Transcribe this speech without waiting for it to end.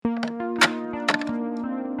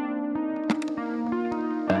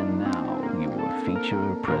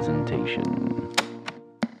feature presentation.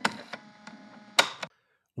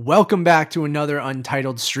 Welcome back to another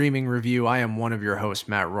Untitled streaming review. I am one of your hosts,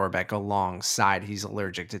 Matt Rohrbeck, alongside he's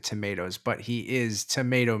allergic to tomatoes, but he is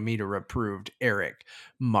tomato meter approved, Eric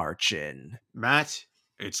Marchin. Matt,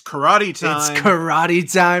 it's karate time. It's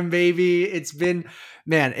karate time, baby. It's been,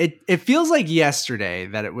 man, it feels like yesterday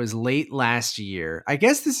that it was late last year. I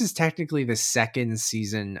guess this is technically the second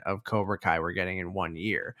season of Cobra Kai we're getting in 1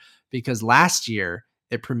 year, because last year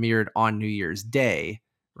it premiered on New Year's Day.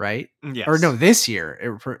 Right? Yes. Or no, this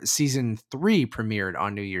year, season 3 premiered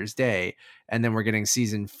on New Year's Day, and then we're getting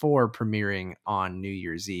season 4 premiering on New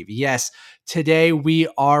Year's Eve. Yes, today we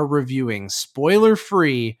are reviewing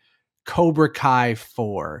spoiler-free Cobra Kai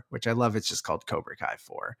 4, which I love. It's just called Cobra Kai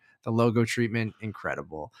 4. The logo treatment,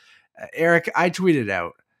 incredible. Eric, I tweeted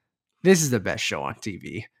out, this is the best show on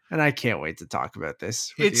TV. And I can't wait to talk about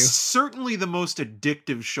this with you. It's certainly the most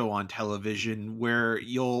addictive show on television, where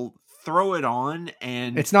you'll throw it on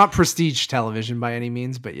and it's not prestige television by any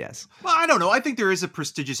means, but yes. Well, I don't know. I think there is a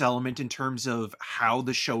prestigious element in terms of how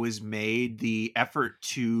the show is made, the effort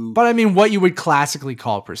to. But I mean, what you would classically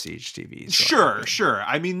call prestige TV. So sure.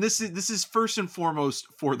 I mean, this is first and foremost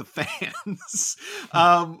for the fans.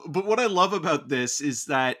 But what I love about this is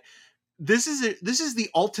that this is the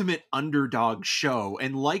ultimate underdog show,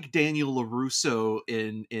 and like Daniel LaRusso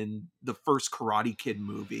in the first Karate Kid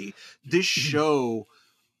movie, this show,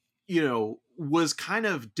 was kind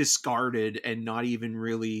of discarded and not even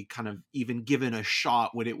really kind of even given a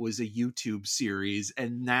shot when it was a YouTube series.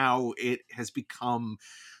 And now it has become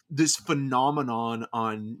this phenomenon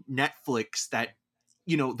on Netflix that,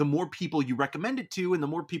 the more people you recommend it to and the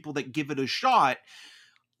more people that give it a shot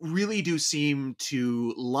really do seem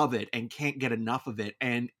to love it and can't get enough of it.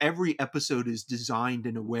 And every episode is designed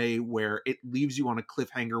in a way where it leaves you on a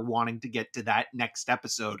cliffhanger wanting to get to that next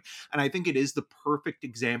episode. And I think it is the perfect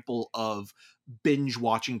example of binge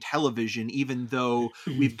watching television, even though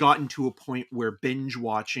we've gotten to a point where binge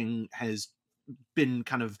watching has been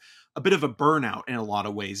kind of a bit of a burnout in a lot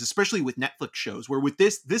of ways, especially with Netflix shows, where with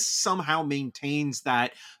this somehow maintains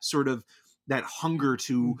that sort of that hunger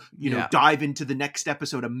to, dive into the next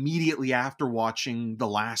episode immediately after watching the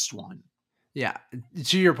last one. Yeah.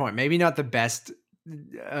 To your point, maybe not the best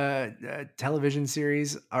television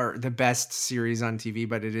series or the best series on TV,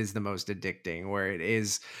 but it is the most addicting, where it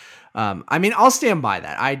is. I mean, I'll stand by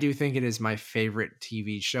that. I do think it is my favorite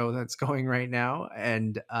TV show that's going right now.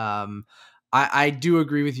 And I do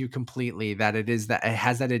agree with you completely that it has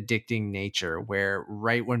that addicting nature where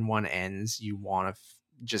right when one ends, you want to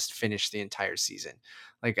just finish the entire season,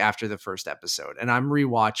 like after the first episode. And I'm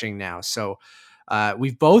rewatching now. So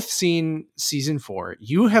we've both seen season 4.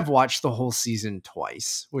 You have watched the whole season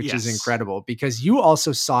twice, which is incredible, because you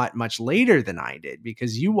also saw it much later than I did,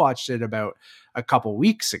 because you watched it about a couple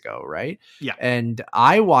weeks ago, right? Yeah. And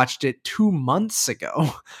I watched it 2 months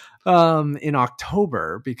ago. In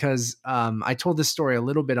October, because I told this story a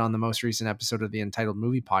little bit on the most recent episode of the Entitled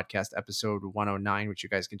Movie Podcast, episode 109, which you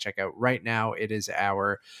guys can check out right now. It is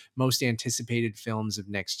our most anticipated films of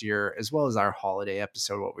next year, as well as our holiday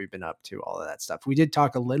episode, what we've been up to, all of that stuff. We did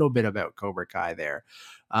talk a little bit about Cobra Kai there,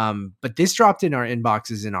 but this dropped in our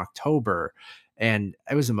inboxes in October. And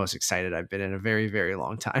I was the most excited I've been in a very, very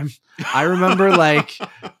long time. I remember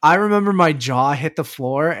my jaw hit the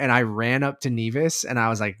floor and I ran up to Nevis and I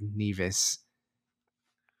was like, Nevis,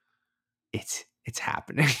 it's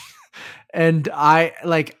happening. And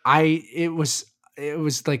it was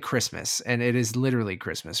like Christmas, and it is literally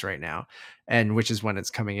Christmas right now. And which is when it's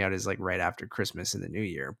coming out, is like right after Christmas in the new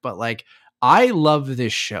year. But like, I love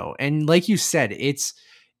this show. And like you said,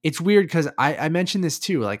 it's weird because I mentioned this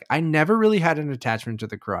too. Like, I never really had an attachment to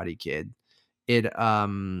the Karate Kid. It,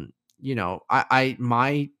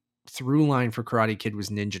 my through line for Karate Kid was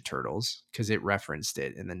Ninja Turtles because it referenced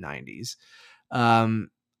it in the 90s.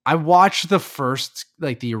 I watched the first,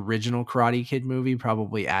 like the original Karate Kid movie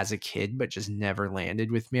probably as a kid, but just never landed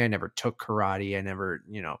with me. I never took karate. I never,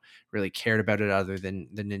 really cared about it other than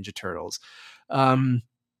the Ninja Turtles.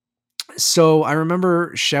 So I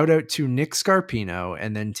remember, shout out to Nick Scarpino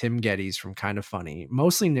and then Tim Geddes from Kind of Funny,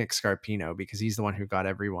 mostly Nick Scarpino because he's the one who got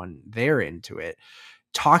everyone there into it.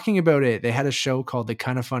 Talking about it, they had a show called the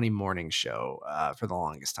Kind of Funny Morning Show for the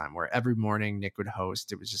longest time, where every morning Nick would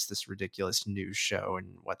host. It was just this ridiculous news show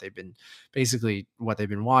and what they've been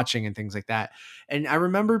watching and things like that. And I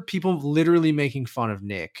remember people literally making fun of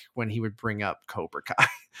Nick when he would bring up Cobra Kai.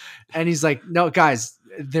 And he's like, no, guys,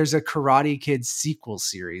 there's a Karate Kid sequel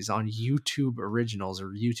series on YouTube Originals or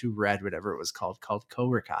YouTube Red, whatever it was called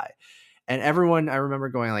Cobra Kai. And everyone, I remember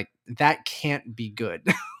going like, that can't be good.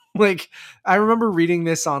 Like, I remember reading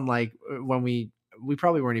this on like when we we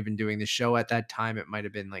probably weren't even doing the show at that time. It might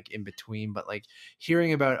have been like in between, but like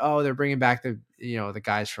hearing about, oh, they're bringing back the, the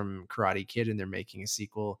guys from Karate Kid and they're making a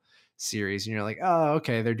sequel series, and you're like, oh,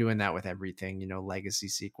 okay, they're doing that with everything, legacy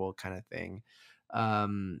sequel kind of thing.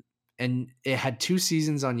 And it had 2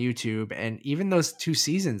 seasons on YouTube, and even those 2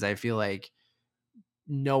 seasons, I feel like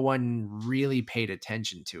no one really paid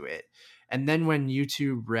attention to it. And then when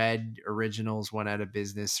YouTube Red Originals went out of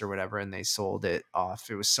business or whatever, and they sold it off,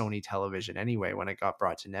 it was Sony Television anyway, when it got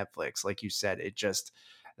brought to Netflix. Like you said,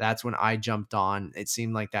 that's when I jumped on. It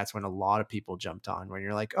seemed like that's when a lot of people jumped on, when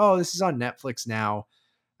you're like, oh, this is on Netflix now.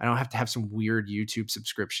 I don't have to have some weird YouTube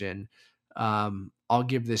subscription. I'll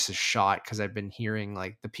give this a shot, because I've been hearing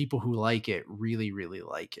like the people who like it really, really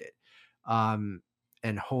like it.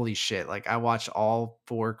 And holy shit, like I watched all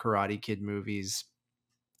 4 Karate Kid movies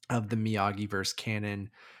of the Miyagi-verse canon,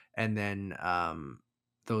 and then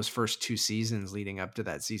those first 2 seasons leading up to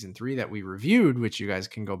that season 3 that we reviewed, which you guys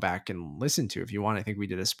can go back and listen to if you want. I think we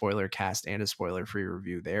did a spoiler cast and a spoiler-free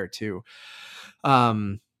review there too.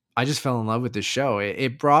 I just fell in love with the show.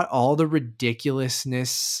 It brought all the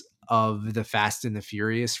ridiculousness of the Fast and the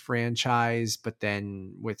Furious franchise, but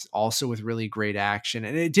then with really great action.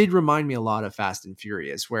 And it did remind me a lot of Fast and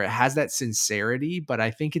Furious, where it has that sincerity, but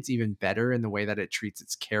I think it's even better in the way that it treats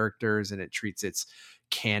its characters and it treats its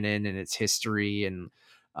canon and its history and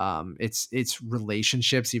its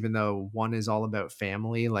relationships, even though one is all about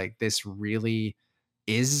family. Like this really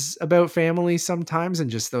is about family sometimes, and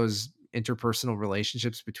just those interpersonal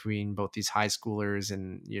relationships between both these high schoolers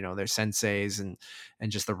and their senseis, and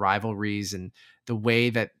just the rivalries and the way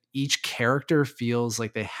that each character feels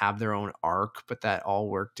like they have their own arc, but that all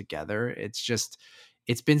work together.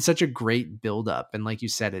 It's been such a great buildup, and like you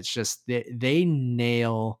said, it's just they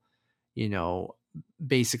nail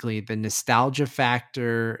basically the nostalgia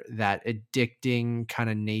factor, that addicting kind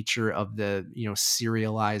of nature of the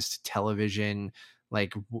serialized television.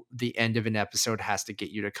 Like the end of an episode has to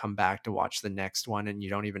get you to come back to watch the next one, and you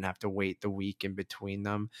don't even have to wait the week in between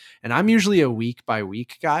them. And I'm usually a week by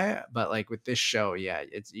week guy, but like with this show, yeah,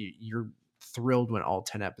 you're thrilled when all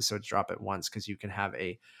 10 episodes drop at once, because you can have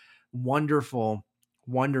a wonderful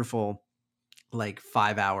like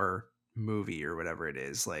 5-hour movie or whatever it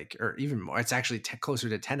is, like, or even more. It's actually closer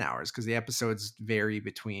to 10 hours, because the episodes vary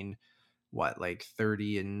between like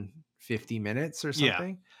 30 and 50 minutes or something.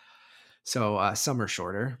 Yeah. So some are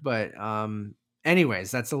shorter, but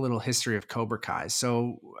anyways, that's a little history of Cobra Kai.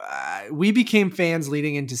 So we became fans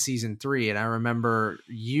leading into season 3, and I remember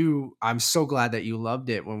I'm so glad that you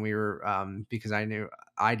loved it when we were because I knew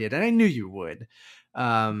I did, and I knew you would.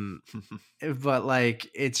 But like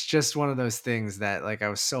it's just one of those things that like I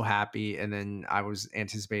was so happy, and then I was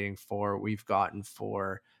anticipating 4. We've gotten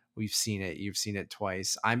 4. We've seen it. You've seen it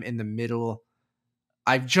twice. I'm in the middle.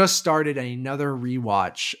 I've just started another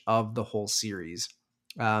rewatch of the whole series.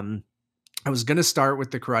 I was going to start with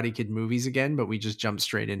the Karate Kid movies again, but we just jumped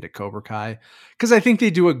straight into Cobra Kai, because I think they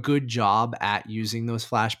do a good job at using those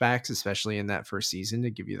flashbacks, especially in that first season, to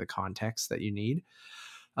give you the context that you need.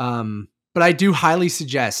 But I do highly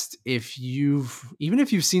suggest, even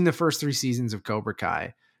if you've seen the first 3 seasons of Cobra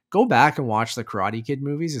Kai, go back and watch the Karate Kid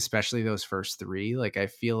movies, especially those first 3. Like I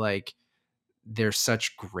feel like there's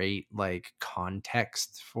such great like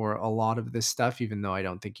context for a lot of this stuff, even though I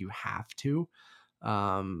don't think you have to.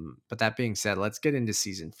 But that being said, let's get into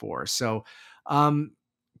season 4. So,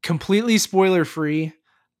 completely spoiler free.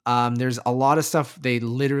 There's a lot of stuff they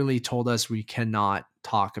literally told us we cannot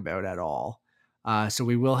talk about at all. So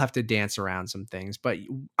we will have to dance around some things, but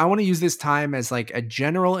I want to use this time as like a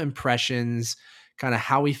general impressions, kind of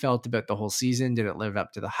how we felt about the whole season. Did it live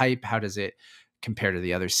up to the hype? How does it compare to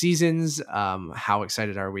the other seasons? How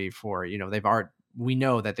excited are we for, we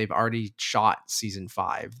know that they've already shot season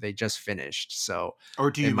 5. They just finished. So,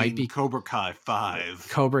 or do you might be Cobra Kai 5?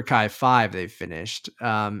 Cobra Kai 5 they've finished.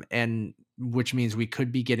 And which means we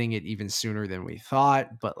could be getting it even sooner than we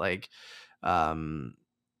thought, but like,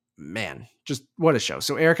 man, just what a show.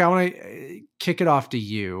 So Eric, I want to kick it off to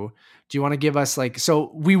you. Do you want to give us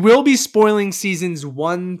so we will be spoiling seasons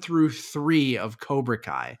 1 through 3 of Cobra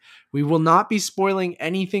Kai. We will not be spoiling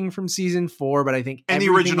anything from season 4, but I think and the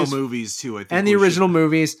original movies too. I think and the original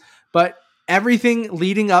movies, but everything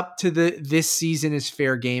leading up to this season is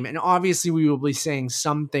fair game. And obviously we will be saying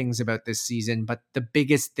some things about this season, but the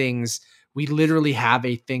biggest things, we literally have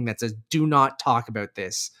a thing that says, do not talk about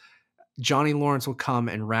this. Johnny Lawrence will come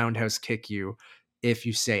and roundhouse kick you if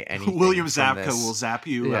you say anything. William Zabka will zap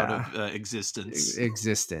you out of existence.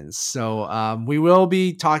 So we will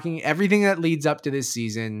be talking everything that leads up to this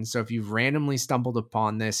season. So if you've randomly stumbled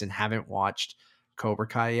upon this and haven't watched Cobra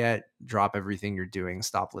Kai yet, drop everything you're doing,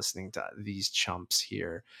 stop listening to these chumps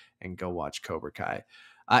here, and go watch Cobra Kai.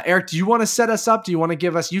 Eric, do you want to set us up? Do you want to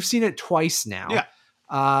give us, you've seen it twice now. Yeah.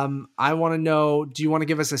 I want to know, do you want to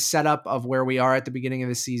give us a setup of where we are at the beginning of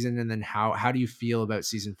the season, and then how do you feel about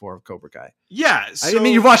season 4 of Cobra Kai? Yeah. I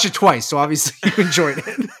mean, you've watched it twice, so obviously you enjoyed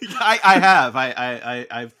it. I have.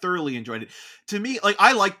 I've thoroughly enjoyed it. To me, like,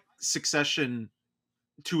 I like Succession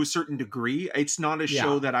to a certain degree. It's not a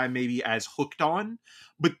show that I may be as hooked on,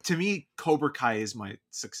 but to me, Cobra Kai is my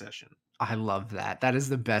Succession. I love that. That is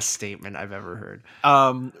the best statement I've ever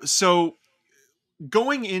heard. So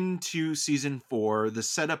going into season 4, the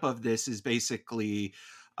setup of this is basically,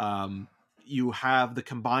 you have the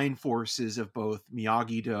combined forces of both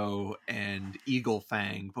Miyagi-Do and Eagle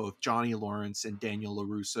Fang, both Johnny Lawrence and Daniel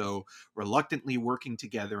LaRusso, reluctantly working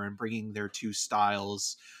together and bringing their two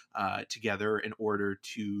styles together in order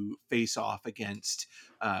to face off against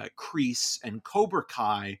Kreese and Cobra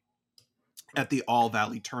Kai at the All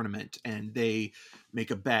Valley tournament. And they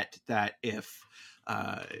make a bet that if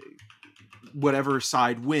whatever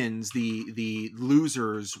side wins, the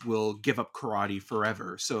losers will give up karate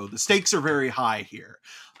forever. So the stakes are very high here.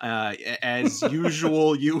 As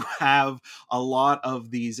usual, you have a lot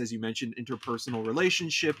of these, as you mentioned, interpersonal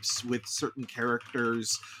relationships with certain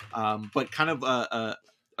characters, but kind of a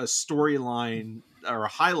storyline or a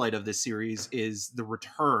highlight of this series is the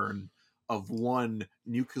return of one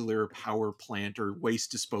nuclear power plant or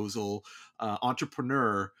waste disposal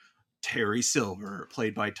entrepreneur, Terry Silver,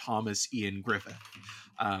 played by Thomas Ian Griffith,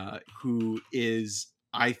 who is,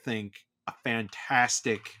 I think, a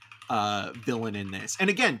fantastic villain in this. And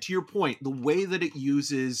again, to your point, the way that it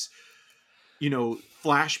uses,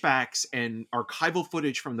 flashbacks and archival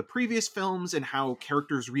footage from the previous films and how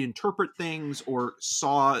characters reinterpret things or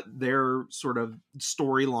saw their sort of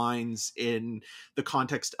storylines in the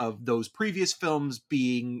context of those previous films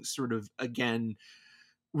being sort of, again,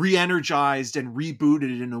 re-energized and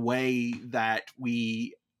rebooted in a way that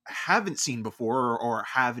we haven't seen before or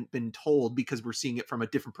haven't been told because we're seeing it from a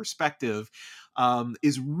different perspective,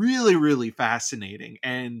 is really, really fascinating.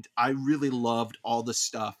 And I really loved all the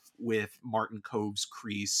stuff with Martin Kove's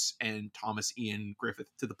Kreese and Thomas Ian Griffith,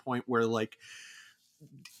 to the point where, like,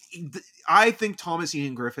 I think Thomas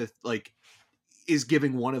Ian Griffith, like, is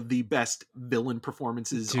giving one of the best villain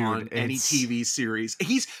performances on any TV series.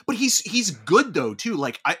 He's good though too.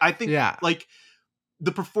 Like, I think like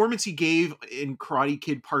the performance he gave in Karate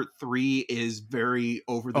Kid Part 3 is very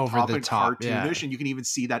over the top and cartoonish. And you can even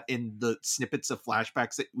see that in the snippets of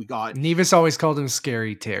flashbacks that we got. Nevis always called him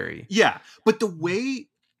Scary Terry. Yeah. But the way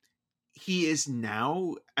he is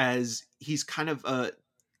now, as he's kind of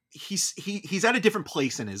he's at a different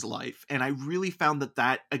place in his life, and I really found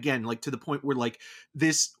that again, like, to the point where, like,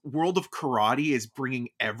 this world of karate is bringing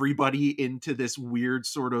everybody into this weird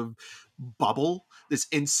sort of bubble, this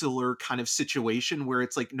insular kind of situation where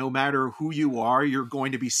it's like, no matter who you are, you're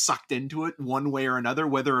going to be sucked into it one way or another,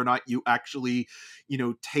 whether or not you actually,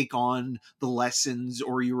 take on the lessons,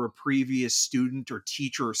 or you're a previous student or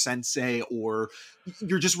teacher or sensei, or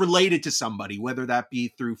you're just related to somebody, whether that be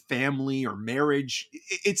through family or marriage.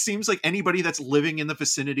 It seems like anybody that's living in the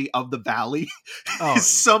vicinity of the valley is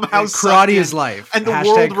somehow karate is life, and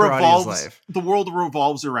the world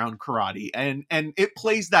revolves around karate, and it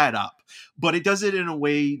plays that up, but it does it in a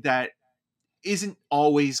way that isn't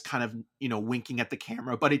always kind of, winking at the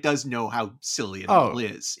camera, but it does know how silly it all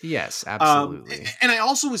is. Yes, absolutely. And I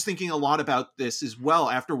also was thinking a lot about this as well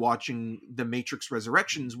after watching The Matrix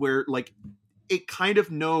Resurrections, where, like, it kind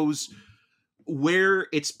of knows where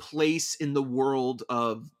its place in the world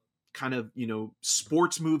of kind of,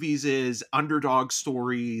 sports movies is, underdog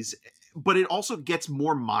stories, but it also gets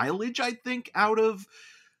more mileage, I think, out of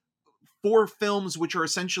 4 films, which are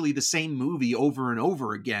essentially the same movie over and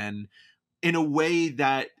over again, in a way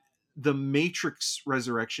that The Matrix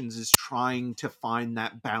Resurrections is trying to find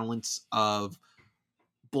that balance of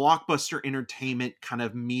blockbuster entertainment kind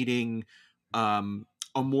of meeting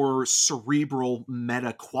a more cerebral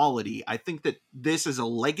meta quality. I think that this is a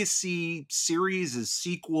legacy series, a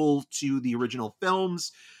sequel to the original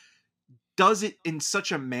films, does it in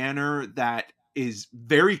such a manner that is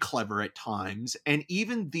very clever at times. And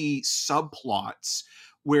even the subplots,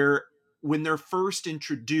 where when they're first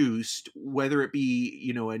introduced, whether it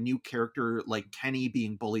be, a new character like Kenny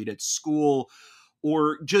being bullied at school,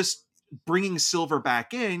 or just bringing Silver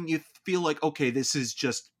back in, you feel like, okay, this is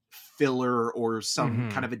just filler or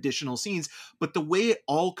some kind of additional scenes. But the way it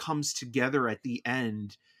all comes together at the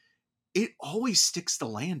end, it always sticks the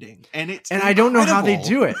landing. And I don't know how they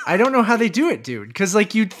do it. I don't know how they do it, dude. Because,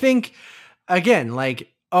 like, you'd think, again, like,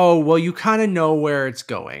 oh, well, you kind of know where it's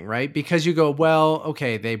going, right? Because you go, well,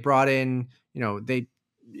 okay, they brought in, they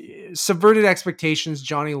subverted expectations.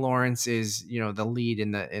 Johnny Lawrence is, the lead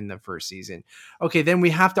in the first season. Okay, then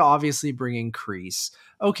we have to obviously bring in Kreese.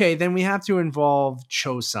 Okay, then we have to involve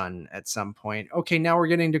Chosun at some point. Okay, now we're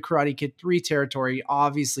getting to Karate Kid 3 territory.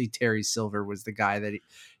 Obviously, Terry Silver was the guy that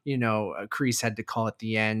Kreese had to call at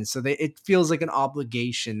the end. So it feels like an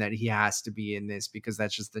obligation that he has to be in this because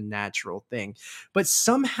that's just the natural thing. But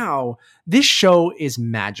somehow this show is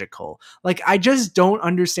magical. Like, I just don't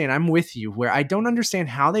understand. I'm with you where I don't understand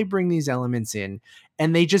how they bring these elements in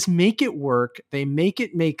and they just make it work. They make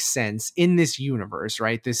it make sense in this universe,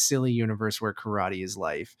 right? This silly universe where karate is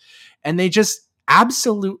life. And they just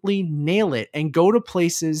absolutely nail it and go to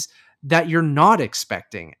places that you're not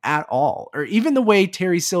expecting at all, or even the way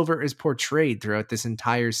Terry Silver is portrayed throughout this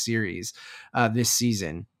entire series, this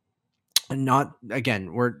season. And not,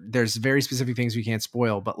 again, there's very specific things we can't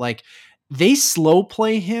spoil, but like they slow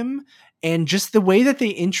play him, and just the way that they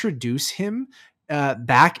introduce him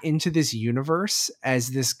back into this universe as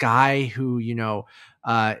this guy who,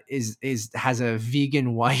 has a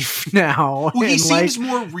vegan wife now. Well, he seems like,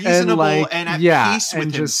 more reasonable and at peace with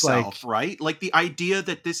and just himself, right? Like the idea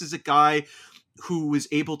that this is a guy who was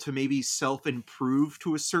able to maybe self-improve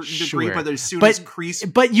to a certain degree, Sure. but as soon as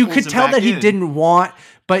Kreese, but you pulls could him tell back that he in- didn't want,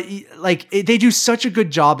 but like they do such a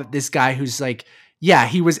good job at this guy who's like, yeah,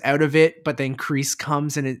 he was out of it, but then Kreese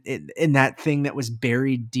comes and in that thing that was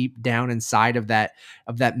buried deep down inside of that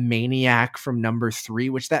maniac from number 3,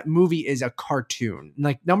 which that movie is a cartoon.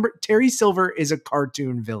 Like Terry Silver is a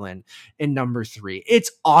cartoon villain in number 3.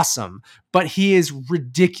 It's awesome, but he is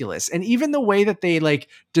ridiculous. And even the way that they like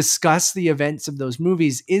discuss the events of those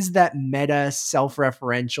movies is that meta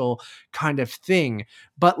self-referential kind of thing.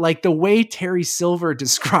 But like the way Terry Silver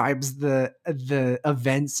describes the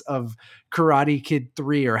events of Karate Kid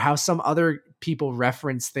 3 or how some other people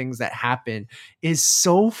reference things that happen is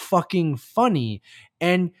so fucking funny.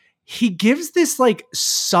 And he gives this like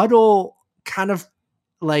subtle kind of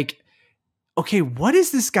like, okay, what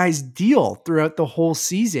is this guy's deal throughout the whole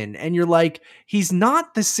season? And you're like, he's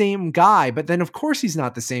not the same guy, but then of course he's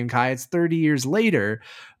not the same guy. It's 30 years later.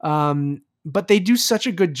 But they do such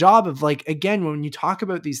a good job of like, again, when you talk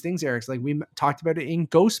about these things, Eric's like, we talked about it in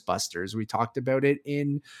Ghostbusters. We talked about it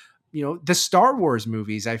in, the Star Wars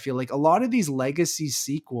movies. I feel like a lot of these legacy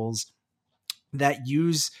sequels that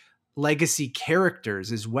use legacy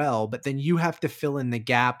characters as well, but then you have to fill in the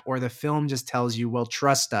gap, or the film just tells you, well,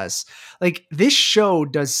 trust us. Like this show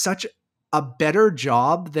does such a better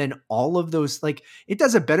job than all of those. Like it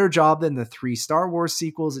does a better job than the 3 Star Wars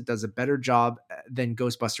sequels. It does a better job than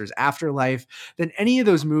Ghostbusters Afterlife, than any of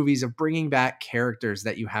those movies of bringing back characters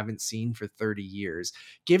that you haven't seen for 30 years,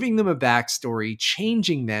 giving them a backstory,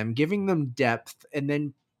 changing them, giving them depth, and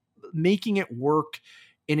then making it work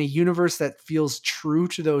in a universe that feels true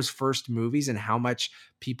to those first movies and how much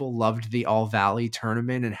people loved the All Valley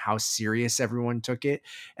tournament and how serious everyone took it,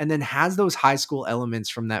 and then has those high school elements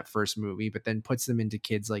from that first movie, but then puts them into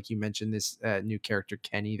kids. Like you mentioned, this new character,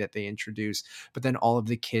 Kenny, that they introduced, but then all of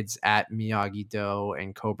the kids at Miyagi-Do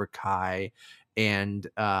and Cobra Kai and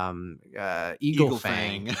Eagle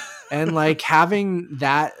Fang. And like having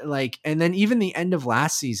that, like, and then even the end of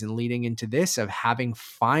last season leading into this of having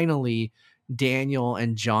finally Daniel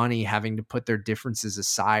and Johnny having to put their differences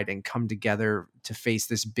aside and come together to face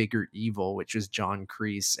this bigger evil, which is John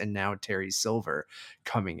Kreese and now Terry Silver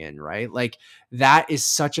coming in, right? Like that is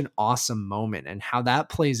such an awesome moment, and how that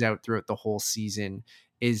plays out throughout the whole season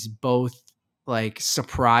is both like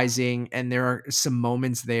surprising, and there are some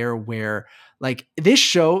moments there where like this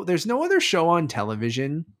show, there's no other show on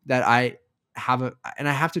television that I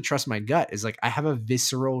have to trust my gut, is like I have a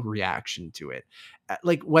visceral reaction to it.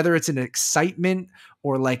 Like whether it's an excitement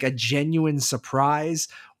or like a genuine surprise,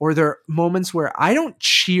 or there are moments where I don't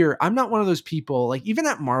cheer. I'm not one of those people, like even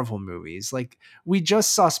at Marvel movies, like we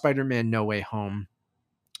just saw Spider-Man No Way Home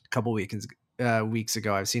a couple weeks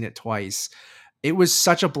ago. I've seen it twice. It was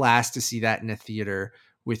such a blast to see that in a theater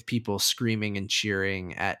with people screaming and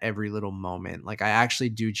cheering at every little moment. Like I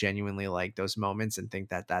actually do genuinely like those moments and think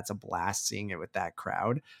that that's a blast seeing it with that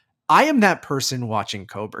crowd. I am that person watching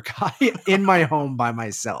Cobra Kai in my home by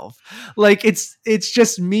myself. Like it's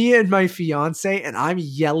just me and my fiance, and I'm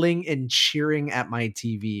yelling and cheering at my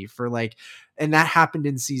TV for like, and that happened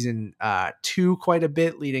in season 2 quite a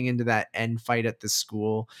bit leading into that end fight at the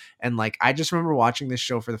school. And like, I just remember watching this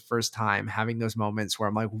show for the first time, having those moments where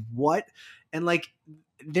I'm like, what? And like,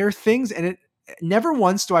 there are things, and it never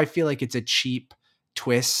once do I feel like it's a cheap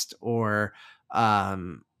twist or,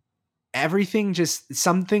 everything just,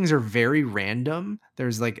 some things are very random.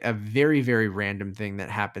 There's like a very, very random thing that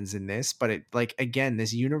happens in this, but it, like, again,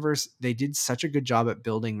 this universe, they did such a good job at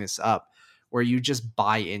building this up where you just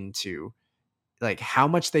buy into like how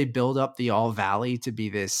much they build up the All Valley to be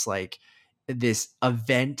this like this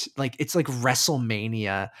event, like it's like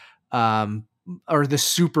WrestleMania, um or the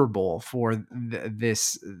Super Bowl for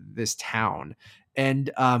this town.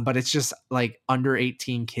 And but it's just like under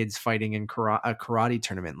 18 kids fighting in a karate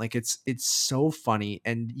tournament. Like it's so funny,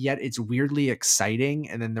 and yet it's weirdly exciting.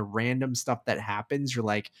 And then the random stuff that happens, you're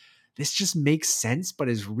like, this just makes sense, but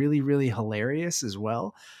is really, really hilarious as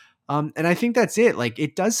well. And I think that's it. Like,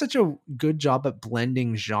 it does such a good job at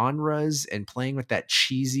blending genres and playing with that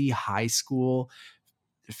cheesy high school,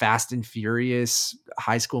 Fast and Furious,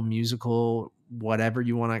 High School Musical, whatever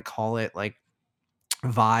you want to call it, like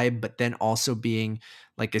vibe, but then also being,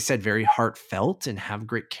 like I said, very heartfelt and have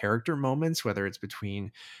great character moments, whether it's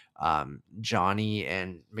between Johnny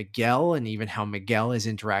and Miguel, and even how Miguel is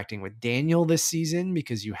interacting with Daniel this season,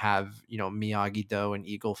 because you have, you know, Miyagi-Do and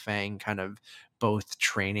Eagle Fang kind of both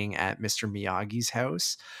training at Mr. Miyagi's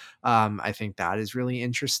house. I think that is really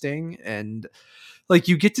interesting. And like,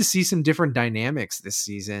 you get to see some different dynamics this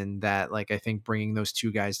season that, like, I think bringing those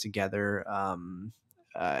two guys together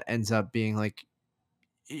ends up being like,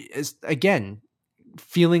 is again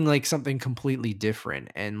feeling like something completely different.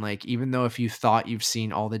 And like, even though if you thought you've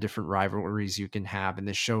seen all the different rivalries you can have, and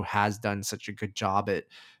this show has done such a good job at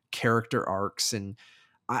character arcs, and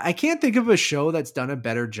I can't think of a show that's done a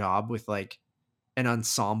better job with like an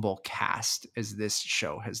ensemble cast as this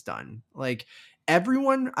show has done. Like,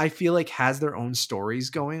 everyone I feel like has their own stories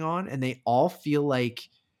going on, and they all feel like,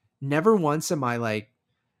 never once am I like,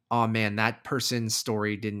 oh man, that person's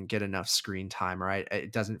story didn't get enough screen time, right?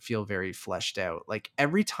 It doesn't feel very fleshed out. Like,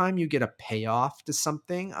 every time you get a payoff to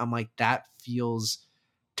something, I'm like, that feels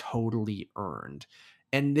totally earned.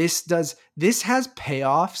 And this has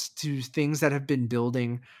payoffs to things that have been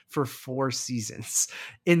building for 4 seasons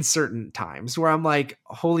in certain times, where I'm like,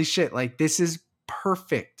 holy shit, like, this is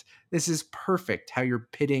perfect. This is perfect how you're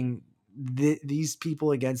pitting these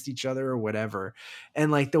people against each other or whatever.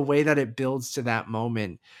 And like, the way that it builds to that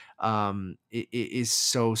moment, it is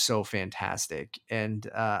so fantastic. And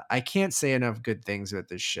I can't say enough good things about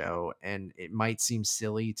this show, and it might seem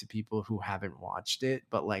silly to people who haven't watched it,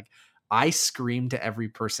 but like, I scream to every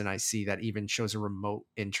person I see that even shows a remote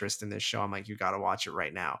interest in this show. I'm like, you got to watch it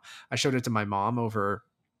right now. I showed it to my mom over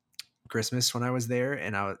Christmas when I was there,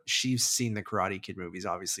 and she's seen the Karate Kid movies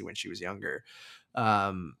obviously when she was younger.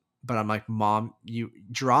 But I'm like, Mom, you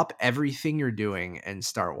drop everything you're doing and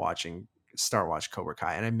watch Cobra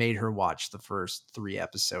Kai. And I made her watch the first 3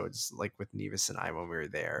 episodes, like with Nevis and I when we were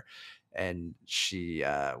there. And she,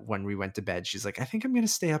 when we went to bed, she's like, I think I'm going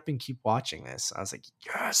to stay up and keep watching this. I was like,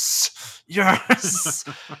 yes.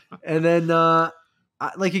 And then,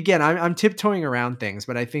 like, again, I'm tiptoeing around things,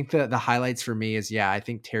 but I think the highlights for me is, I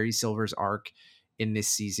think Terry Silver's arc in this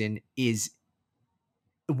season is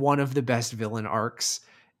one of the best villain arcs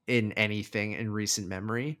in anything in recent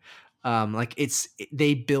memory. Like,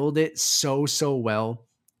 they build it so well,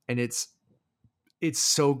 and it's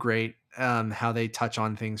so great how they touch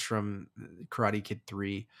on things from Karate Kid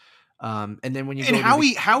 3. And then when you and go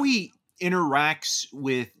to how he interacts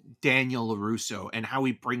with Daniel LaRusso, and how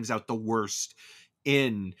he brings out the worst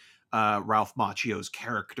in Ralph Macchio's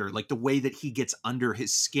character, like the way that he gets under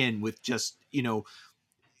his skin with just, you know,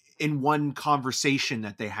 in one conversation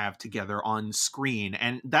that they have together on screen.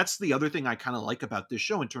 And that's the other thing I kind of like about this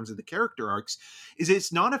show in terms of the character arcs, is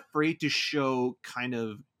it's not afraid to show kind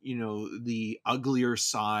of, you know, the uglier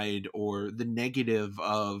side or the negative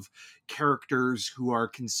of characters who are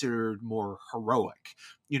considered more heroic.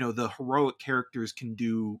 You know, the heroic characters can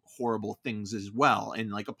do horrible things as well.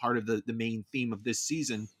 And like, a part of the main theme of this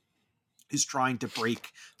season is trying to break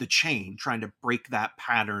the chain, trying to break that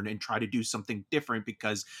pattern and try to do something different,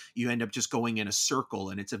 because you end up just going in a circle,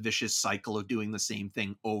 and it's a vicious cycle of doing the same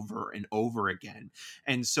thing over and over again.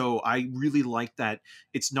 And so I really like that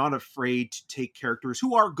it's not afraid to take characters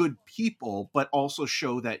who are good people, but also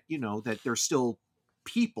show that, you know, that they're still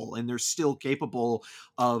people, and they're still capable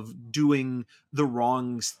of doing the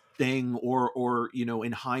wrong thing, or, you know,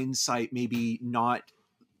 in hindsight, maybe not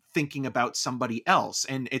thinking about somebody else.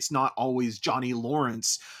 And it's not always Johnny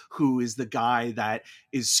Lawrence who is the guy that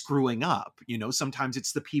is screwing up. You know, sometimes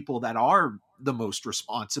it's the people that are the most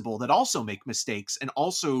responsible that also make mistakes and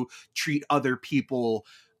also treat other people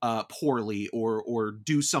poorly, or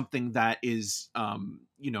do something that is,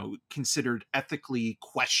 you know, considered ethically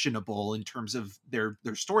questionable in terms of their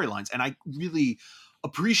storylines. And I really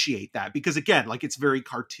appreciate that, because again, like, it's very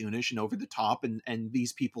cartoonish and over the top, and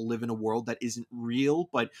these people live in a world that isn't real,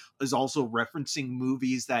 but is also referencing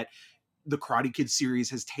movies that the Karate Kid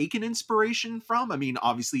series has taken inspiration from. I mean,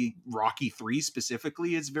 obviously Rocky 3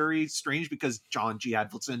 specifically is very strange because John G.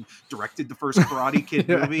 Avildsen directed the first Karate Kid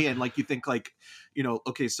movie. And like, you think like,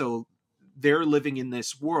 okay, so they're living in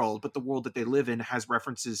this world, but the world that they live in has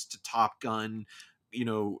references to Top Gun,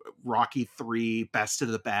 Rocky 3, Best of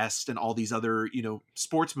the Best, and all these other,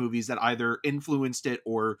 sports movies that either influenced it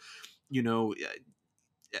or,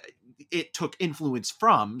 it took influence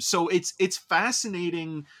from. So it's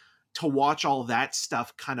fascinating to watch all that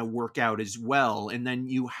stuff kind of work out as well. And then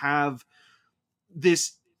you have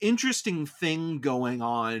this interesting thing going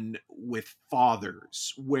on with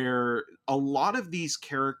fathers, where a lot of these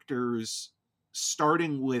characters,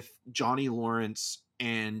 starting with Johnny Lawrence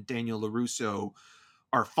and Daniel LaRusso,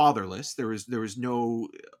 are fatherless. There is no,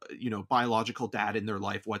 biological dad in their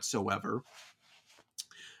life whatsoever.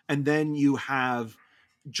 And then you have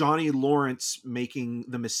Johnny Lawrence making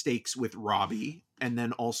the mistakes with Robbie, and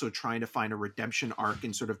then also trying to find a redemption arc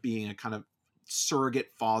and sort of being a kind of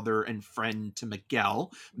surrogate father and friend to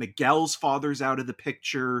Miguel. Miguel's father's out of the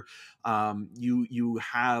picture. You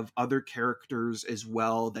have other characters as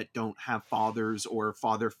well that don't have fathers or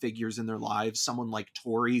father figures in their lives. Someone like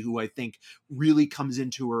Tori, who I think really comes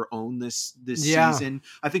into her own this season.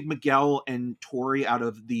 I think Miguel and Tori, out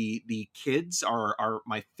of the kids, are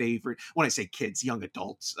my favorite. When I say kids, young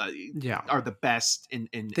adults, are the best in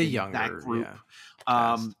younger, that group.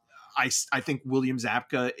 I think William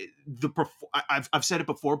Zabka, I've said it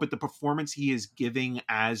before, but the performance he is giving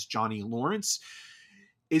as Johnny Lawrence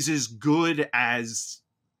is as good as,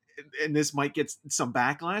 and this might get some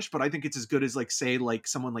backlash, but I think it's as good as, like, say, like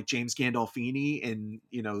someone like James Gandolfini in,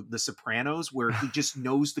 The Sopranos, where he just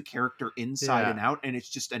knows the character inside and out, and it's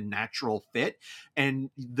just a natural fit. And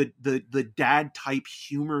the dad type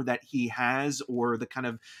humor that he has, or the kind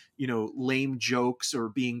of, lame jokes or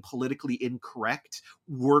being politically incorrect,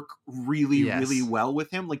 work really, really well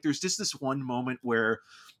with him. Like, there's just this one moment where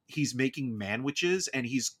he's making manwiches and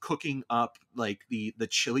he's cooking up like the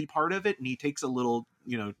chili part of it, and he takes a little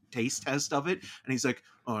taste test of it, and he's like,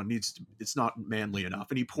 oh, it's not manly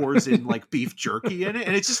enough, and he pours in like beef jerky in it,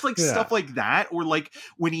 and it's just like stuff like that. Or like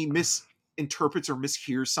when he misinterprets or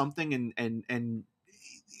mishears something, and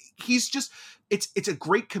he's just, it's a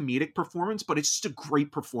great comedic performance, but it's just a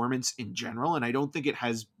great performance in general, and I don't think it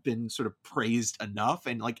has been sort of praised enough.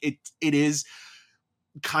 And like it is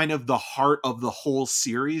kind of the heart of the whole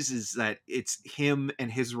series, is that it's him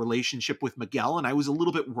and his relationship with Miguel. And I was a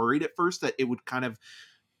little bit worried at first that it would kind of,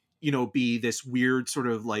 be this weird sort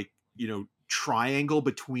of like, triangle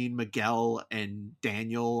between Miguel and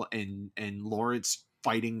Daniel and Lawrence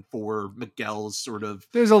fighting for Miguel's sort of,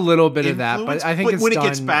 there's a little bit influence. Of that, but I think it's when done it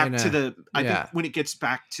gets back to the, I think when it gets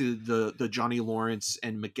back to the Johnny Lawrence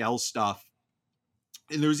and Miguel stuff,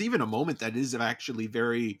 and there's even a moment that is actually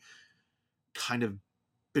very kind of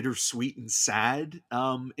bittersweet and sad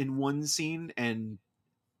in one scene, and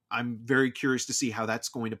I'm very curious to see how that's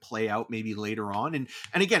going to play out maybe later on. And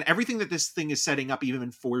again, everything that this thing is setting up,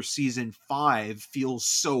 even for season 5, feels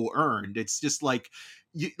so earned. It's just like,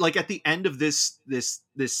 like at the end of this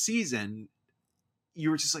season, you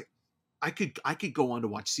were just like, I could go on to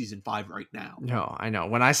watch season 5 right now. No, I know.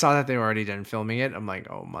 When I saw that they were already done filming it, I'm like,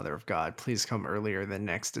 oh, mother of God, please come earlier than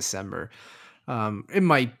next December. It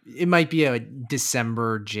might be a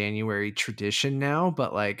December, January tradition now,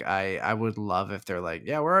 but like I would love if they're like,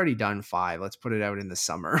 yeah, we're already done 5. Let's put it out in the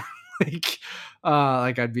summer. like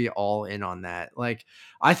I'd be all in on that. Like,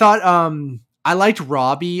 I thought I liked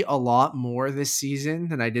Robbie a lot more this season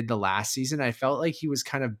than I did the last season. I felt like he was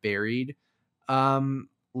kind of buried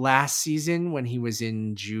last season when he was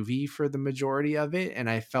in juvie for the majority of it, and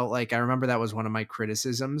I felt like, I remember that was one of my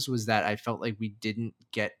criticisms, was that I felt like we didn't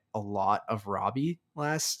get a lot of Robbie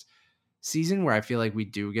last season, where I feel like we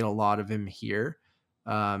do get a lot of him here.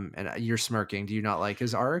 And you're smirking. Do you not like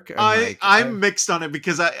his arc? I'm mixed on it,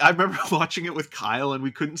 because I remember watching it with Kyle, and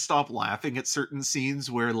we couldn't stop laughing at certain scenes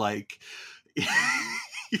where, like,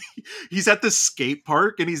 he's at the skate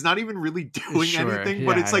park and he's not even really doing anything,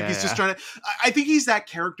 but it's like he's just trying to. I think he's that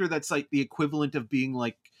character that's like the equivalent of being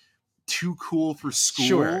like too cool for school.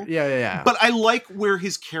 Sure. Yeah. But I like where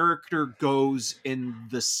his character goes in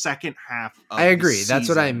the second half of I agree. the That's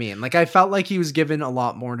what I season. mean. Like, I felt like he was given a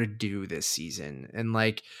lot more to do this season, and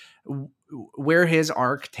like where his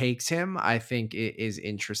arc takes him, I think it is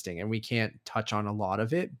interesting, and we can't touch on a lot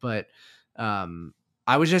of it, but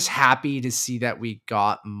I was just happy to see that we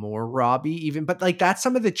got more Robbie even, but like that's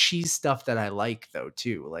some of the cheese stuff that I like though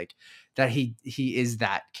too. Like that he is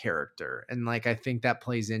that character. And like, I think that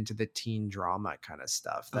plays into the teen drama kind of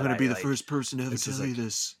stuff. I'm gonna be the first person to ever tell you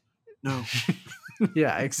this. No.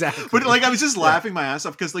 Yeah, exactly. But like, I was just laughing my ass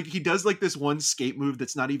off because like he does like this one skate move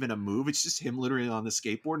that's not even a move. It's just him literally on the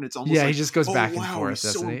skateboard, and it's almost like, he just goes back and forth.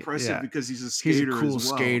 He's so impressive because he's a skater. He's a cool as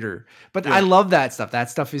well. skater. But I love that stuff.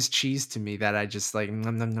 That stuff is cheese to me. That I just like,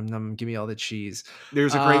 nom, nom, nom, nom, give me all the cheese.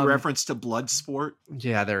 There's a great reference to Bloodsport.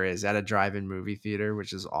 Yeah, there is, at a drive-in movie theater,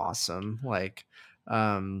 which is awesome. Like,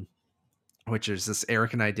 which is this,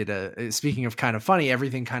 Eric and I did speaking of kind of funny,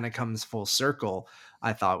 everything kind of comes full circle.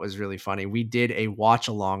 I thought was really funny. We did a watch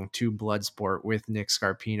along to Bloodsport with Nick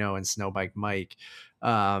Scarpino and Snowbike Mike,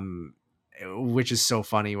 which is so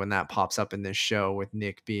funny when that pops up in this show, with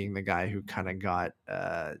Nick being the guy who kind of got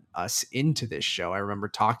us into this show. I remember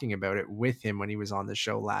talking about it with him when he was on the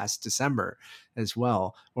show last December as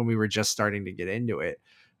well, when we were just starting to get into it.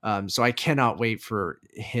 So I cannot wait for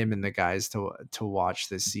him and the guys to watch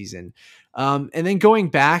this season. And then going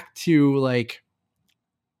back to like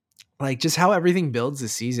just how everything builds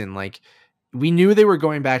this season. Like, we knew they were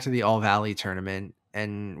going back to the All Valley tournament,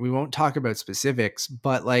 and we won't talk about specifics,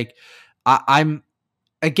 but like, I'm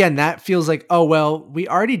again, that feels like, oh, well, we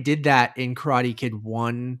already did that in Karate Kid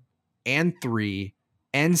 1 and 3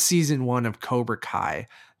 and season 1 of Cobra Kai.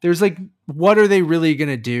 There's like, what are they really going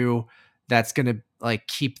to do that's going to like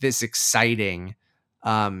keep this exciting?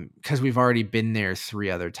 Cause we've already been there 3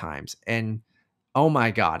 other times, and oh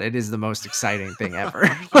my God, it is the most exciting thing ever.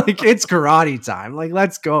 Like, it's karate time. Like,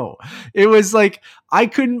 let's go. It was like, I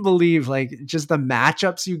couldn't believe like just the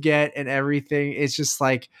matchups you get and everything. It's just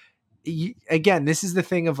like, again, this is the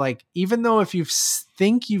thing of like, even though if you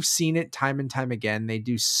think you've seen it time and time again, they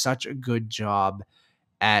do such a good job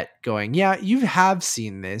at going, yeah, you have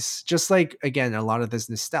seen this. Just like, again, a lot of this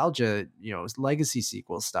nostalgia, legacy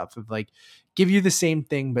sequel stuff of like, give you the same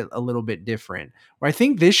thing, but a little bit different. Where I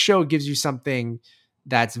think this show gives you something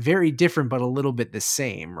that's very different, but a little bit the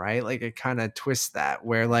same, right? Like, it kind of twists that,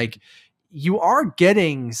 where like, you are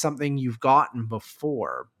getting something you've gotten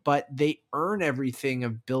before, but they earn everything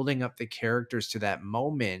of building up the characters to that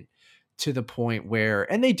moment, to the point where,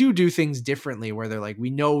 and they do things differently, where they're like, we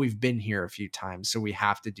know we've been here a few times, so we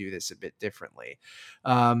have to do this a bit differently.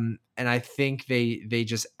 And I think they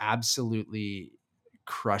just absolutely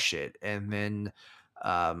crush it. And then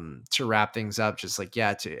to wrap things up, just like,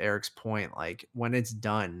 yeah, to Eric's point, like, when it's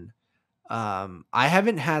done, I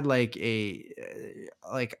haven't had like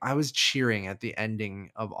I was cheering at the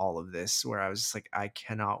ending of all of this, where I was just like, I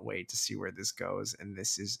cannot wait to see where this goes, and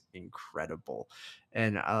this is incredible.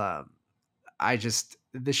 And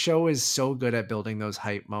the show is so good at building those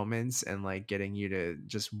hype moments and like getting you to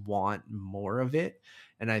just want more of it.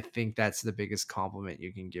 And I think that's the biggest compliment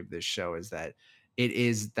you can give this show, is that it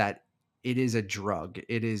is a drug.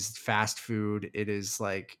 It is fast food. It is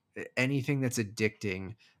like anything that's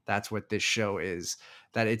addicting. That's what this show is.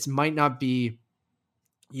 That it might not be,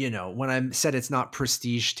 when I said it's not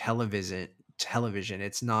prestige television,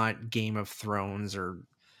 it's not Game of Thrones or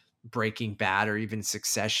Breaking Bad or even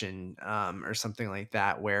Succession, or something like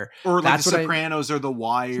that, where, or like The Sopranos or The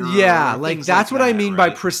Wire. Yeah, like that's what I mean by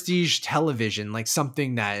right? prestige television, like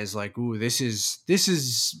something that is like, ooh, this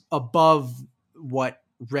is above what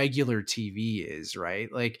regular TV is,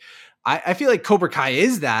 right? Like, I feel like Cobra Kai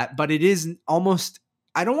is that, but it is almost,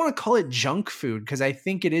 I don't want to call it junk food, because I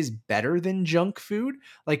think it is better than junk food.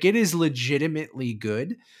 Like, it is legitimately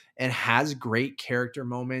good and has great character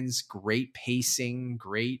moments, great pacing,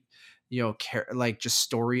 great, like just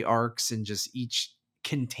story arcs, and just each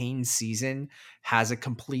contained season has a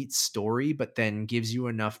complete story, but then gives you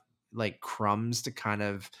enough like crumbs to kind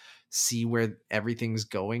of see where everything's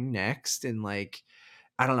going next. And like,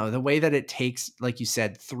 I don't know, the way that it takes, like you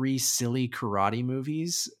said, 3 silly karate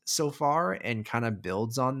movies so far, and kind of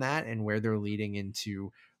builds on that, and where they're leading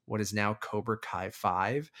into what is now Cobra Kai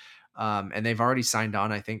 5. And they've already signed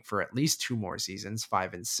on, I think, for at least 2 more seasons,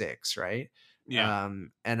 5 and 6, right? Yeah.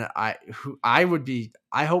 And I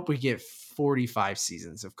hope we get 45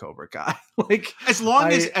 seasons of Cobra Kai. Like, as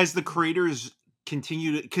long as the creators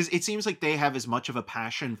continue to, because it seems like they have as much of a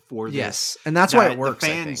passion for this. Yes, and that's why it works. The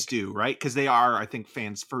fans do, right? Because they are, I think,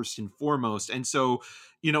 fans first and foremost. And so,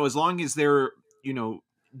 as long as they're,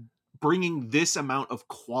 bringing this amount of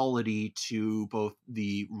quality to both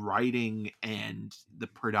the writing and the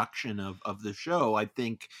production of the show, I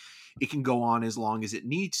think it can go on as long as it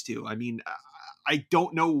needs to. I mean, I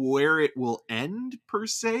don't know where it will end per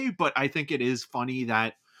se, but I think it is funny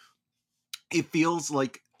that it feels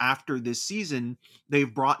like after this season,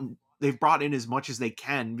 they've brought they've brought in as much as they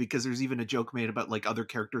can, because there's even a joke made about like other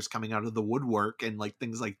characters coming out of the woodwork and like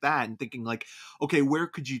things like that, and thinking like, okay, where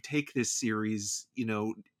could you take this series, you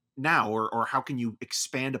know, now, or how can you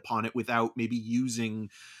expand upon it without maybe using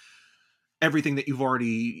everything that you've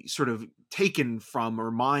already sort of taken from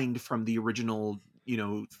or mined from the original, you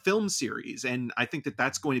know, film series. And I think that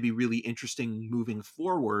that's going to be really interesting moving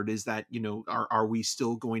forward, is that, you know, are we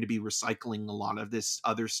still going to be recycling a lot of this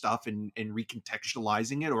other stuff and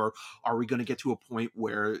recontextualizing it, or are we going to get to a point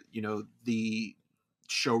where, you know, the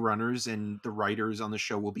showrunners and the writers on the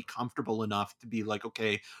show will be comfortable enough to be like,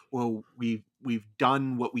 okay, well, we've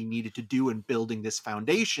done what we needed to do in building this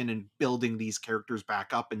foundation and building these characters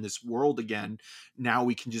back up in this world again. Now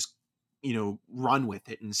we can just, you know, run with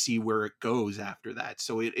it and see where it goes after that.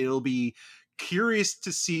 So it'll be curious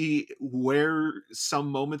to see where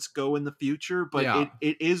some moments go in the future, but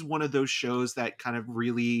it is one of those shows that kind of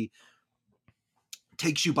really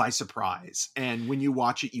takes you by surprise. And when you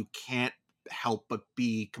watch it, you can't help but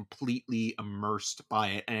be completely immersed by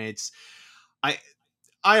it. And it's,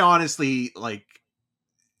 I honestly, like,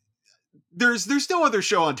 there's no other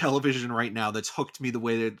show on television right now that's hooked me the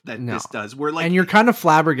way that No. this does, where like, and you're kind of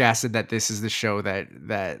flabbergasted that this is the show that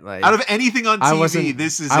like, out of anything on TV,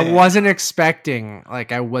 this is I it. wasn't expecting,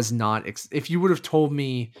 like, I was not if you would have told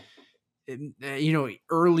me, you know,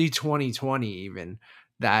 early 2020 even,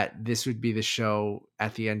 that this would be the show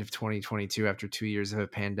at the end of 2022 after 2 years of a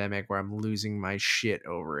pandemic where I'm losing my shit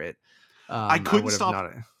over it. I couldn't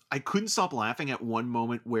stop laughing at one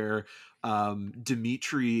moment where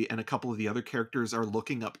Dimitri and a couple of the other characters are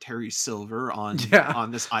looking up Terry Silver on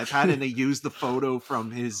this iPad, and they use the photo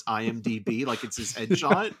from his IMDb like it's his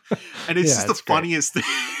headshot, and it's just the funniest thing.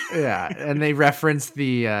 Yeah, and they reference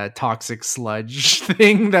the toxic sludge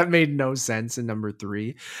thing that made no sense in number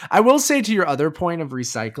 3. I will say, to your other point of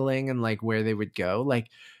recycling and like where they would go, like,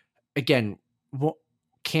 again,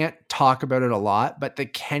 can't talk about it a lot, but the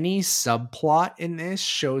Kenny subplot in this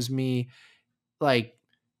shows me, like,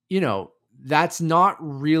 you know, that's not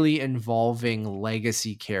really involving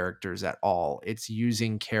legacy characters at all. It's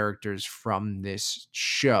using characters from this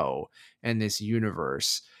show and this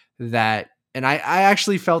universe that, and I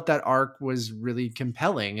actually felt that arc was really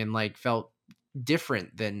compelling and like felt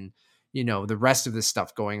different than, you know, the rest of the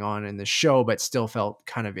stuff going on in the show, but still felt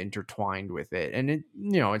kind of intertwined with it. And it,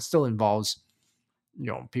 you know, it still involves, you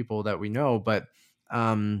know, people that we know, but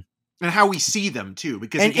and how we see them too,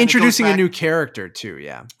 because and again, introducing a new character too.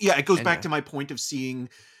 Yeah, it goes back to my point of seeing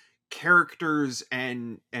characters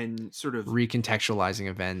and sort of recontextualizing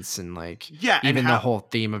events, and like, even the whole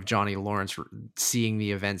theme of Johnny Lawrence seeing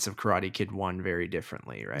the events of Karate Kid 1 very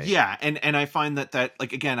differently, right? Yeah, and I find that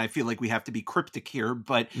like, again, I feel like we have to be cryptic here,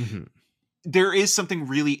 but there is something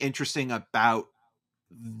really interesting about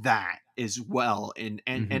that as well. And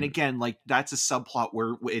again, like, that's a subplot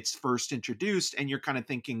where it's first introduced and you're kind of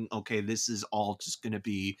thinking, okay, this is all just going to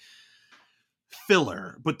be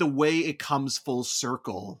filler, but the way it comes full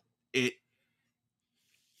circle, it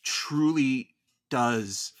truly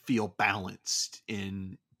does feel balanced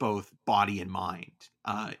in both body and mind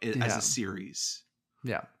as a series.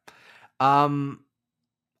 Yeah.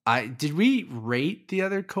 Did we rate the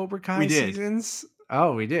other Cobra Kai seasons?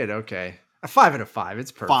 Oh, we did. Okay. A 5 out of 5.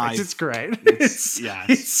 It's perfect. 5. It's great.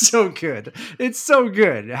 It's so good. It's so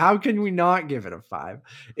good. How can we not give it a 5?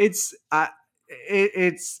 It's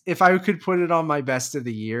if I could put it on my best of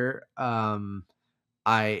the year, I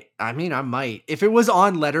mean, I might. If it was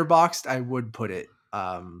on Letterboxd, I would put it.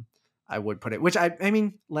 Which I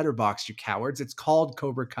mean, Letterboxd, you cowards. It's called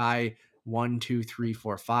Cobra Kai 1, 2, 3,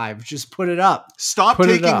 4, 5. Just put it up. Stop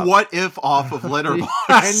taking What If off of Letterboxd.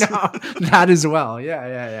 I know that as well.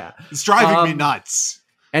 Yeah. It's driving me nuts.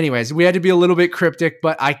 Anyways, we had to be a little bit cryptic,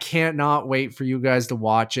 but I cannot wait for you guys to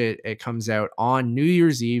watch it. It comes out on New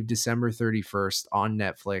Year's Eve, December 31st on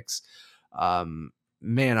Netflix.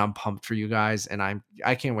 Man, I'm pumped for you guys, and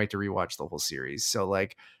I can't wait to rewatch the whole series. So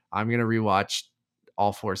like, I'm gonna rewatch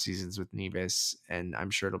all 4 seasons with Nevis, and I'm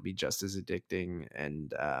sure it'll be just as addicting.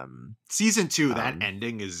 And season 2, that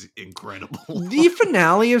ending is incredible. The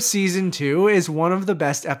finale of season 2 is one of the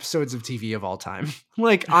best episodes of TV of all time.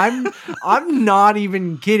 Like, I'm not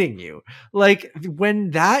even kidding you. Like, when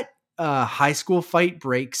that high school fight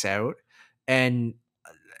breaks out, and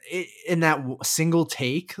in that single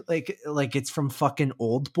take, like it's from fucking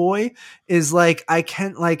Old Boy, is like,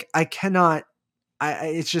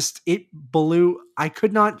 it's just, it blew. I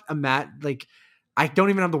could not imagine, like, I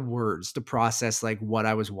don't even have the words to process like what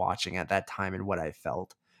I was watching at that time and what I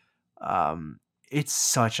felt.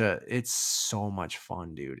 it's so much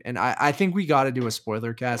fun, dude. And I think we got to do a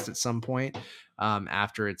spoiler cast at some point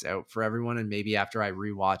after it's out for everyone, and maybe after I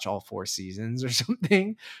rewatch all 4 seasons or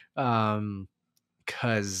something.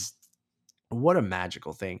 Cause what a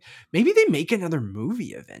magical thing. Maybe they make another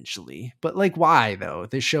movie eventually, but like, why though?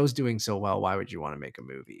 This show's doing so well. Why would you want to make a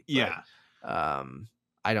movie? Yeah. But,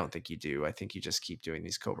 I don't think you do. I think you just keep doing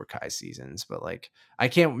these Cobra Kai seasons, but like, I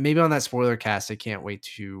can't, maybe on that spoiler cast, I can't wait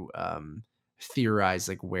to, theorize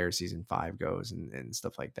like where season 5 goes and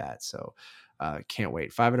stuff like that. So, can't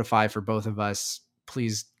wait. 5 out of 5 for both of us.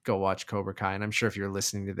 Please go watch Cobra Kai. And I'm sure if you're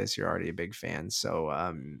listening to this, you're already a big fan.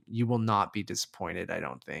 So you will not be disappointed. I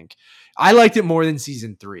don't think. I liked it more than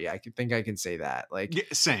season 3. I think I can say that. Like, Yeah,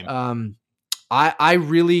 same. I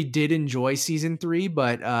really did enjoy season 3,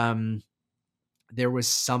 but there was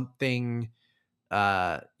something,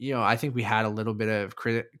 I think we had a little bit of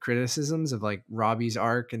criticisms of like Robbie's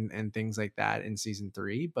arc and things like that in season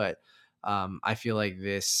 3. But I feel like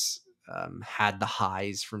this had the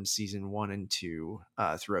highs from season 1 and 2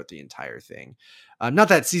 throughout the entire thing. Not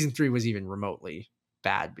that season 3 was even remotely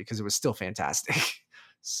bad, because it was still fantastic.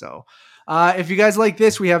 So if you guys like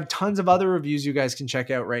this, we have tons of other reviews you guys can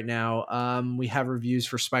check out right now. We have reviews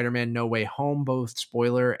for Spider-Man No Way Home, both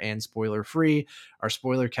spoiler and spoiler free. Our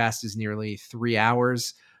spoiler cast is nearly 3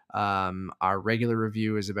 hours. Our regular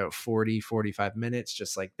review is about 45 minutes,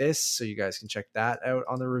 just like this. So you guys can check that out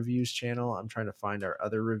on the reviews channel. I'm trying to find our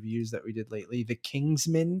other reviews that we did lately. The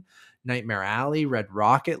Kingsman, Nightmare Alley, Red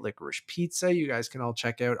Rocket, Licorice Pizza. You guys can all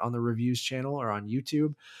check out on the reviews channel or on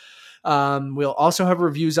YouTube. We'll also have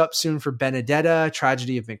reviews up soon for Benedetta,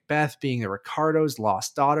 Tragedy of Macbeth, Being the Ricardos,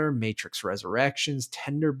 Lost Daughter, Matrix Resurrections,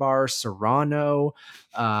 Tender Bar, Serrano,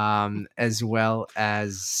 as well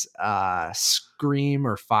as Scream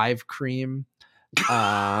or Five Cream. That's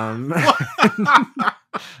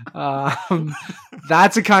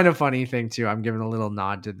a kind of funny thing too. I'm giving a little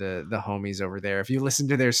nod to the homies over there. If you listen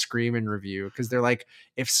to their Scream in review, because they're like,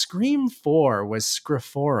 if Scream 4 was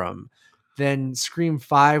Scriforum, then Scream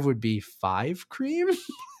 5 would be Five Cream.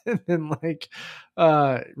 And then like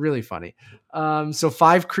really funny. So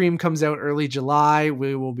Five Cream comes out early July.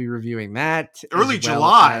 We will be reviewing that.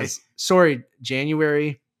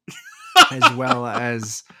 January. As well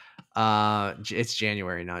as it's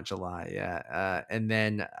January, not July. Yeah. And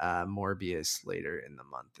then Morbius later in the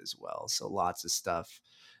month as well. So lots of stuff.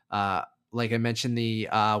 Like I mentioned, the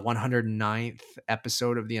 109th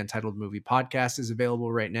episode of the Untitled Movie Podcast is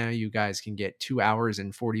available right now. You guys can get 2 hours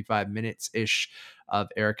and 45 minutes ish of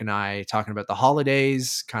Eric and I talking about the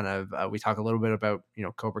holidays. Kind of, we talk a little bit about,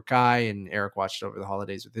 Cobra Kai, and Eric watched over the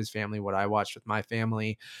holidays with his family, what I watched with my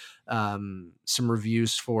family. Some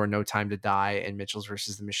reviews for No Time to Die and Mitchell's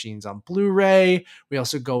versus the Machines on Blu-ray. We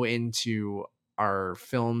also go into our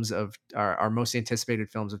films of our most anticipated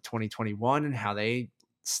films of 2021 and how they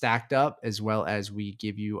stacked up, as well as we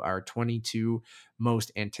give you our 22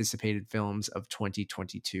 most anticipated films of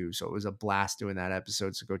 2022. So it was a blast doing that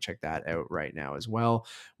episode. So go check that out right now as well.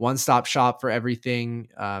 One-stop shop for everything.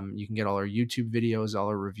 You can get all our YouTube videos, all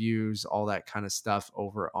our reviews, all that kind of stuff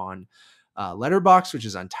over on Letterboxd, which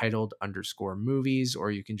is Untitled_movies,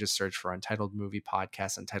 or you can just search for Untitled Movie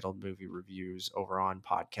Podcast, Untitled Movie Reviews over on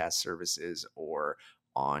podcast services or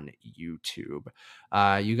on YouTube.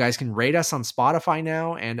 You guys can rate us on Spotify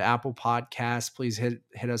now and Apple Podcasts. Please hit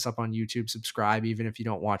us up on YouTube, subscribe, even if you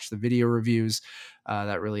don't watch the video reviews.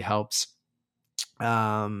 That really helps.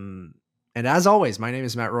 And as always, my name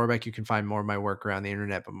is Matt Rohrbeck. You can find more of my work around the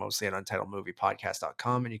internet, but mostly at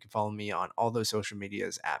UntitledMoviePodcast.com. And you can follow me on all those social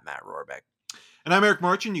medias at Matt Rohrbeck. And I'm Eric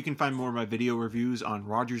Marchin. You can find more of my video reviews on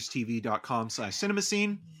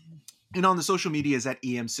RogersTV.com/CinemaScene and on the social medias at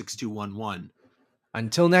EM6211.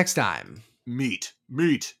 Until next time. Meet.